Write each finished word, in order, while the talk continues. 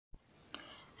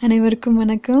அனைவருக்கும்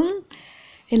வணக்கம்.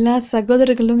 எல்லா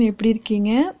சகோதரர்களும் எப்படி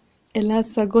இருக்கீங்க? எல்லா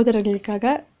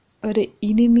சகோதரர்களுக்காக ஒரு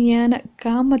இனிமையான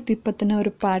காமத்தை பற்றின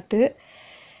ஒரு பாட்டு.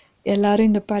 எல்லாரும்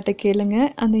இந்த பாட்டை கேளுங்க.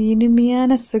 அந்த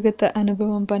இனிமையான சுகத்தை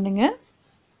அனுபவம் பண்ணுங்க.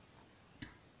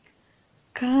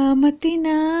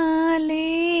 காமத்தினாலே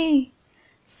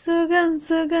சுகம்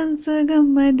சுகம்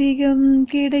சுகம் அதிகம்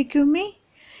கிடைக்குமே,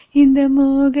 இந்த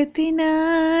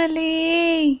மோகத்தினாலே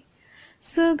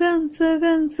சுகம்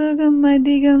சுகம் சுகம்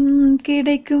அதிகம்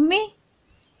கிடைக்குமே.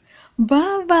 வா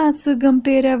வா சுகம்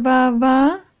பெற வா வா,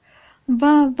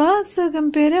 வா வா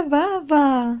சுகம் பெற வா வா,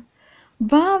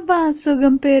 வா வா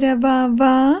சுகம் பெற வா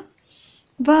வா,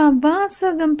 வா வா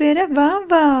சுகம் பெற வா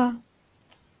வா.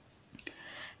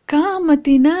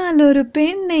 காமத்தினால் ஒரு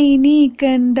பெண்ணை நீ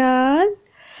கண்டால்,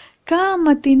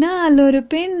 காமத்தினால் ஒரு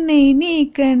பெண்ணை நீ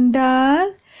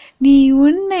கண்டால், நீ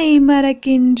உன்னை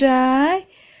மறக்கின்றாய்,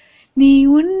 நீ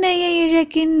உன்னையை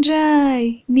இழக்கின்றாய்,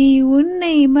 நீ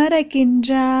உன்னை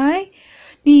மறக்கின்றாய்,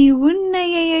 நீ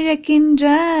உன்னையை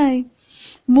இழக்கின்றாய்.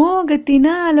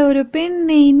 மோகத்தினால் ஒரு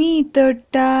பெண்ணை நீ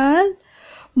தொட்டால்,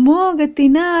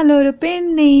 மோகத்தினால் ஒரு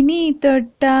பெண்ணை நீ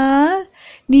தொட்டால்,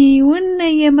 நீ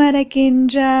உன்னையை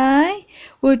மறக்கின்றாய்,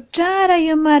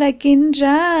 உற்றாரையும்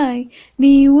மறக்கின்றாய்,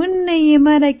 நீ உன்னையை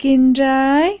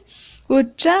மறக்கின்றாய்,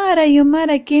 உற்றாரையும்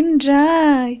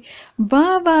மறக்கின்றாய். வா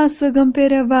வா சுகம்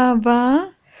பெற வா வா,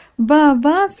 வா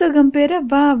வா சுகம் பெற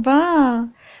வா வா,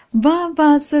 வா வா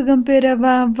சுகம் பெற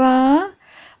வா வா,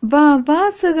 வா வா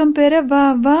சுகம் பெற வா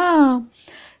வா.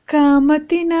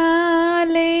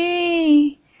 காமத்தினாலே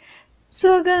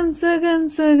சுகம் சுகம்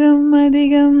சுகம்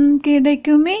அதிகம்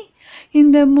கிடைக்குமே,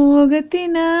 இந்த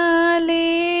மோகத்தினாலே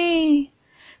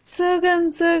சுகம்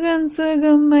சுகம்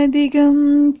சுகம் அதிகம்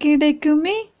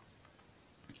கிடைக்குமே.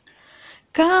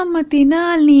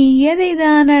 காமத்தினால் நீ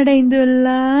எதைதான்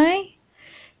அடைந்துள்ளாய்,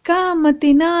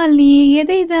 காமத்தினால் நீ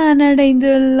எதைதான்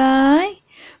அடைந்துள்ளாய்.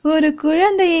 ஒரு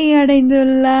குழந்தையை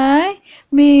அடைந்துள்ளாய்,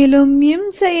 மேலும்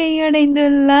இம்சையை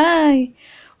அடைந்துள்ளாய்.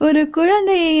 ஒரு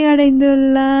குழந்தையை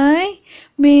அடைந்துள்ளாய்,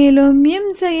 மேலும்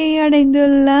இம்சையை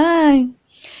அடைந்துள்ளாய்.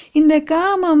 இந்த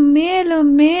காமம்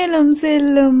மேலும் மேலும்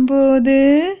செல்லும் போது,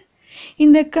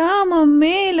 இந்த காமம்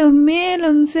மேலும்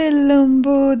மேலும் செல்லும்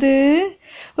போது,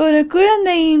 ஒரு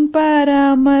குழந்தையின்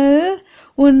பாராமல்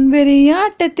உன்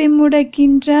வெறியாட்டத்தை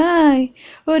முடக்கின்றாய்.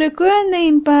 ஒரு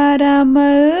குழந்தையின்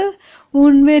பாராமல்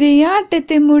உன்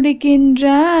வெறியாட்டத்தை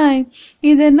முடிக்கின்றாய்.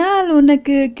 இதனால்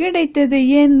உனக்கு கிடைத்தது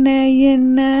என்ன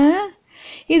என்ன,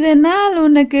 இதனால்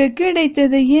உனக்கு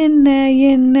கிடைத்தது என்ன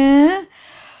என்ன.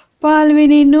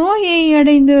 பால்வினை நோயை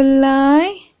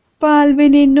அடைந்துள்ளாய்,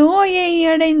 பால்வினை நோயை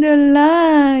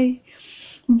அடைந்துள்ளாய்.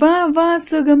 வா வா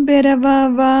சுகம் பெற வா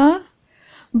வா,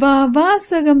 வா வா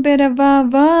சுகம் பெற வா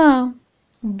வா,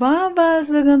 வா வா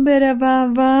சுகம் பெற வா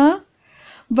வா,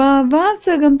 வா வா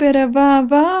சுகம் பெற வா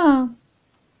வா.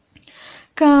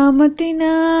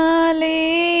 காமத்தினாலே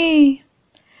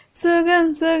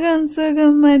சுகம் சுகம்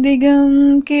சுகம் அதிகம்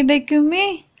கிடைக்குமே,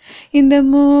 இந்த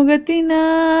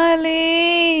மோகத்தினாலே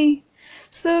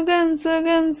சுகம்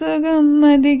சுகம் சுகம்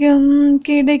அதிகம்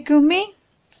கிடைக்குமே.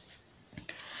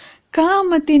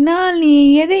 காமத்தினால் நீ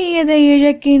எதை எதை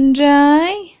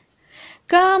இழக்கின்றாய்,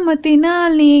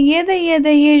 காமத்தினால் நீ எதை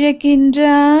எதை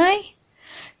இழக்கின்றாய்.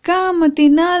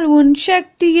 காமத்தினால் உன்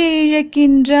சக்தியை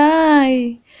இழக்கின்றாய்,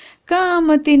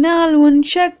 காமத்தினால் உன்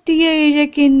சக்தியை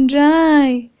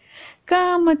இழக்கின்றாய்.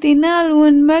 காமத்தினால்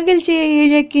உன் மகிழ்ச்சியை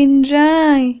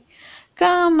இழக்கின்றாய்,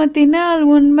 காமத்தினால்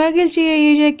உன் மகிழ்ச்சியை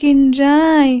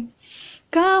இழக்கின்றாய்.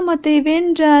 காமத்தை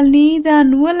வென்றால்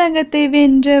நீதான் உலகத்தை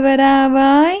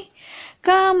வென்றவராவாய்,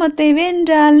 காமத்தை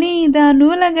வென்றால் நீதான்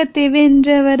உலகத்தை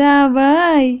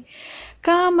வென்றவராவாய்.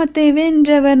 காமத்தை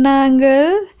வென்றவர்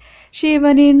நாங்கள்,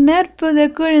 சிவனின் அற்புத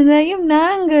குழந்தையும்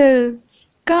நாங்கள்.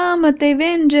 காமத்தை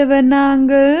வென்றவர்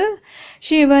நாங்கள்,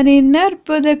 சிவனின்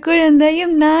அற்புத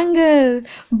குழந்தையும் நாங்கள்.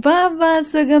 வா வா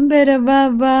சுகம் பெற வா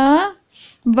வா,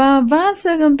 வா வா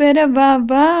சுகம் பெற வா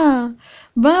வா,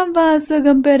 வா வா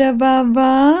சுகம் பெற வா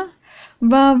வா,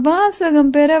 வா வா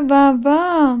சுகம் பெற வா வா.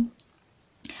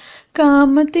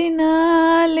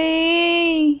 காமத்தினாலே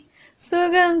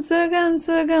சுகம் சுகம்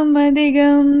சுகம்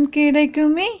அதிகம்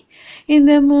கிடைக்குமே,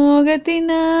 இந்த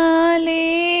மோகத்தினாலே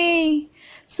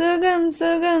சுகம்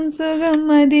சுகம் சுகம்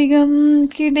அதிகம்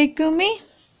கிடைக்குமே.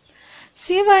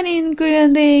 சிவனின்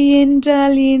குழந்தை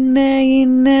என்றால் என்ன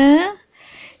என்ன,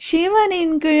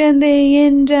 சிவனின் குழந்தை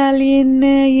என்றால் என்ன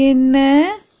என்ன.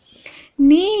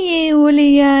 நீயே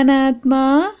ஒளியான் ஆத்மா,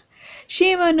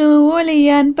 சிவனு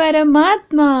ஒளியான்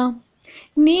பரமாத்மா.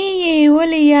 நீயே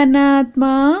ஒளியான்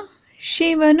ஆத்மா,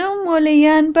 சிவனும்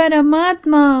ஒளியான்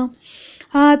பரமாத்மா.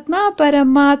 ஆத்மா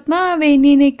பரமாத்மாவை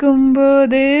நினைக்கும்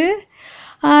போது,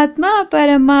 ஆத்மா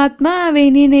பரமாத்மாவை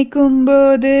நினைக்கும்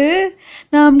போது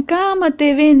நாம் காமத்தை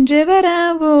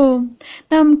வென்றவராவோம்,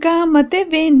 நம் காமத்தை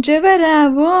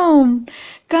வென்றவராவோம்.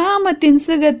 காமத்தின்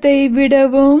சுகத்தை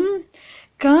விடவும்,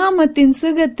 காமத்தின்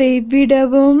சுகத்தை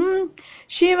விடவும்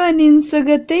சிவனின்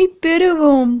சுகத்தை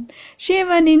பெறுவோம்,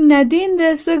 சிவனின் அதீந்திர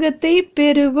சுகத்தை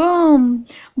பெறுவோம்.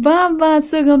 வா வா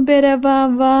சுகம் பெற வா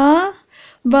வா,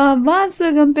 வா வா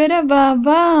சுகம் பெற வா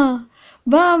வா,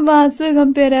 வா வா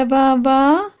சுகம் பெற வா வா,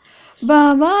 வா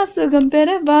வா சுகம்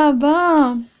பெற வா வா.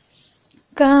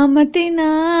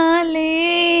 காமத்தினாலே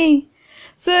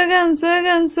சுகம்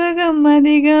சுகம் சுகம்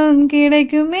அதிகம்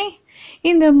கிடைக்குமே,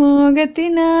 இந்த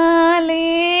மோகத்தினாலே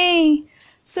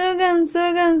சுகம்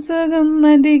சுகம் சுகம்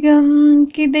அதிகம்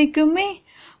கிடைக்குமே.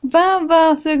 வா வா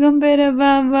சுகம் பெற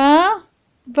வா வா,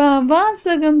 வா வா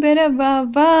சுகம் பெற வா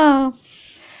வா.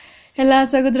 எல்லா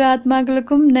சகோதர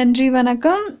ஆத்மாக்களுக்கும் நன்றி,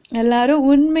 வணக்கம். எல்லாரும்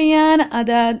உண்மையான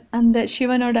அந்த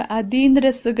சிவனோட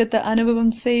அதீந்திர சுகத்தை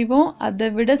அனுபவம் செய்வோம். அதை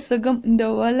விட சுகம் இந்த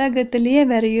உலகத்திலேயே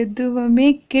வேற எதுவுமே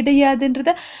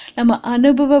கிடையாதுன்றத நம்ம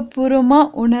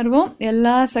அனுபவபூர்வமாக உணர்வோம்.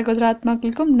 எல்லா சகோதர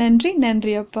ஆத்மாக்களுக்கும் நன்றி,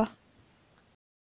 நன்றி அப்பா.